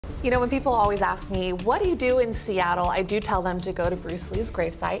You know, when people always ask me, what do you do in Seattle? I do tell them to go to Bruce Lee's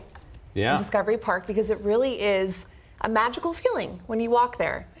gravesite in Discovery Park because it really is a magical feeling when you walk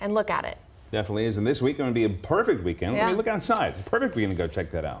there and look at it. Definitely is, and this week going to be a perfect weekend. Yeah. When you look outside, perfect weekend to go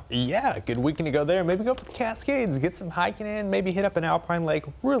check that out. Yeah, good weekend to go there. Maybe go up to the Cascades, get some hiking in, maybe hit up an alpine lake.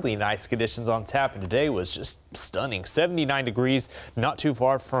 Really nice conditions on tap, and today was just stunning. 79 degrees, not too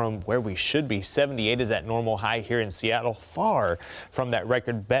far from where we should be. 78 is that normal high here in Seattle, far from that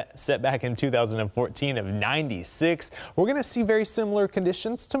record set back in 2014 of 96. We're going to see very similar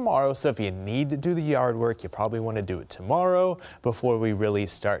conditions tomorrow, so if you need to do the yard work, you probably want to do it tomorrow before we really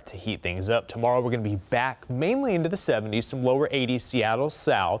start to heat things up. Tomorrow we're going to be back mainly into the 70s, some lower 80s, Seattle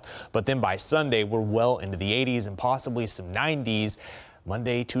south, but then by Sunday we're well into the 80s and possibly some 90s.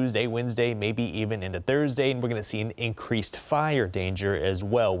 Monday, Tuesday, Wednesday, maybe even into Thursday, and we're going to see an increased fire danger as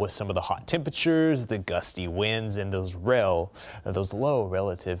well with some of the hot temperatures, the gusty winds, and those low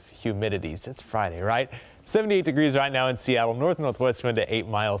relative humidities. It's Friday, right? 78 degrees right now in Seattle, north-northwest wind at 8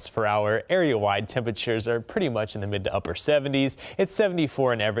 miles per hour. Area-wide temperatures are pretty much in the mid to upper 70s. It's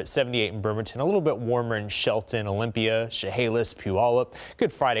 74 in Everett, 78 in Bremerton, a little bit warmer in Shelton, Olympia, Chehalis, Puyallup.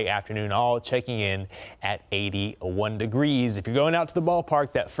 Good Friday afternoon, all checking in at 81 degrees. If you're going out to the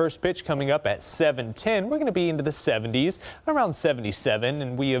ballpark, that first pitch coming up at 7:10, we're going to be into the 70s, around 77,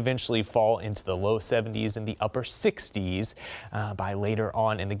 and we eventually fall into the low 70s and the upper 60s by later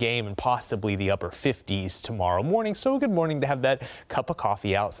on in the game, and possibly the upper 50s tomorrow morning. So a good morning to have that cup of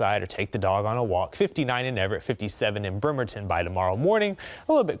coffee outside or take the dog on a walk. 59 in Everett, 57 in Bremerton by tomorrow morning.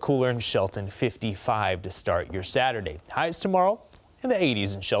 A little bit cooler in Shelton, 55 to start your Saturday. Highs tomorrow in the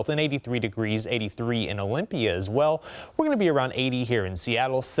 80s in Shelton, 83 degrees, 83 in Olympia as well. We're going to be around 80 here in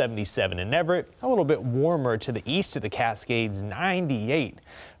Seattle, 77 in Everett. A little bit warmer to the east of the Cascades, 98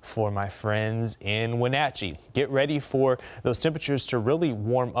 for my friends in Wenatchee. Get ready for those temperatures to really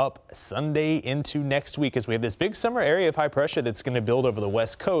warm up Sunday into next week as we have this big summer area of high pressure that's going to build over the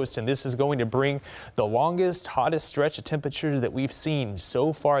west coast, and this is going to bring the longest, hottest stretch of temperatures that we've seen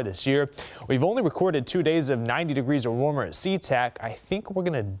so far this year. We've only recorded 2 days of 90 degrees or warmer at SeaTac. I think we're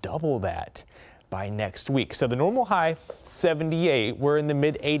going to double that by next week. So the normal high, 78. We're in the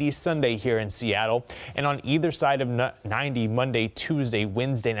mid-80s Sunday here in Seattle, and on either side of 90 Monday, Tuesday,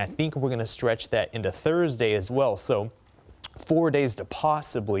 Wednesday, and I think we're going to stretch that into Thursday as well. So 4 days to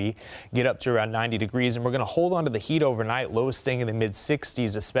possibly get up to around 90 degrees, and we're going to hold on to the heat overnight, lows staying in the mid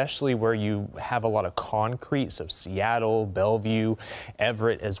 60s, especially where you have a lot of concrete. So Seattle, Bellevue,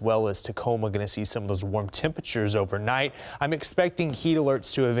 Everett, as well as Tacoma, going to see some of those warm temperatures overnight. I'm expecting heat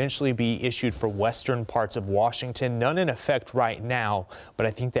alerts to eventually be issued for western parts of Washington. None in effect right now, but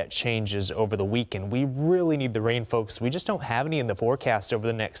I think that changes over the weekend. We really need the rain, folks. We just don't have any in the forecast over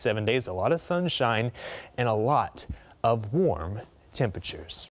the next 7 days. A lot of sunshine and a lot of warm temperatures.